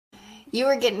You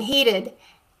were getting heated.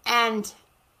 And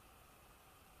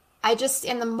I just,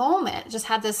 in the moment, just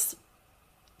had this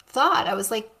thought. I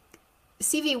was like,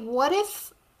 CV, what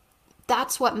if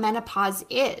that's what menopause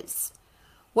is?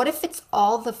 What if it's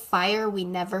all the fire we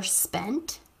never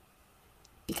spent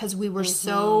because we were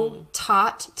so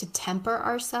taught to temper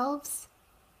ourselves?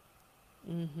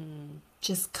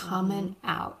 Just coming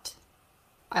out.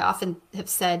 I often have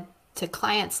said to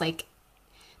clients, like,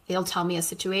 they'll tell me a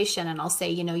situation and I'll say,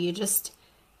 you know,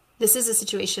 this is a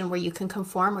situation where you can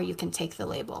conform or you can take the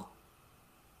label.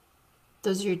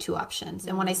 Those are your two options.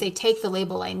 And when I say take the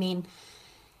label, I mean,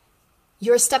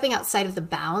 you're stepping outside of the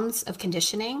bounds of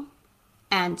conditioning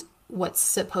and what's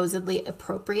supposedly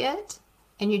appropriate.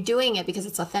 And you're doing it because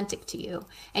it's authentic to you.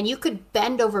 And you could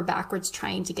bend over backwards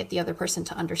trying to get the other person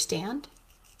to understand.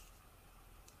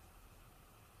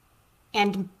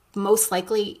 And most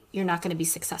likely, you're not going to be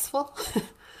successful.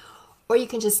 Or you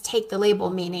can just take the label,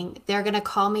 meaning they're going to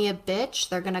call me a bitch.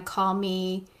 They're going to call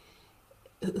me,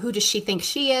 who does she think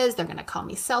she is? They're going to call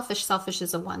me selfish. Selfish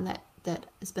is the one that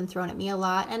has been thrown at me a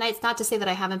lot. And it's not to say that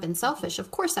I haven't been selfish. Of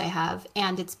course I have.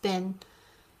 And it's been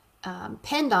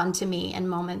pinned onto me in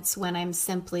moments when I'm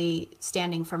simply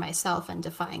standing for myself and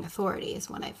defying authority is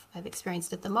when I've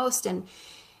experienced it the most. And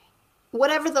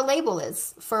whatever the label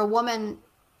is, for a woman,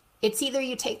 it's either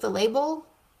you take the label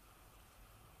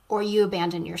or you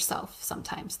abandon yourself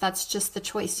sometimes. That's just the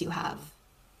choice you have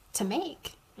to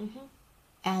make.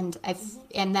 And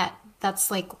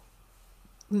that's like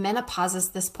menopause is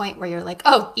this point where you're like,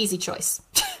 oh, easy choice.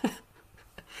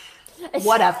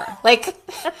 Whatever. Like,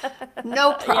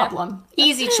 no problem. Yeah.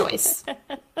 Easy choice.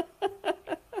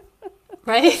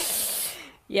 Right?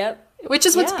 Yep. Which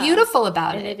is what's beautiful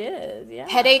about and it. It is, yeah.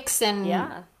 Headaches and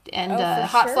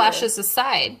hot flashes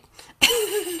aside.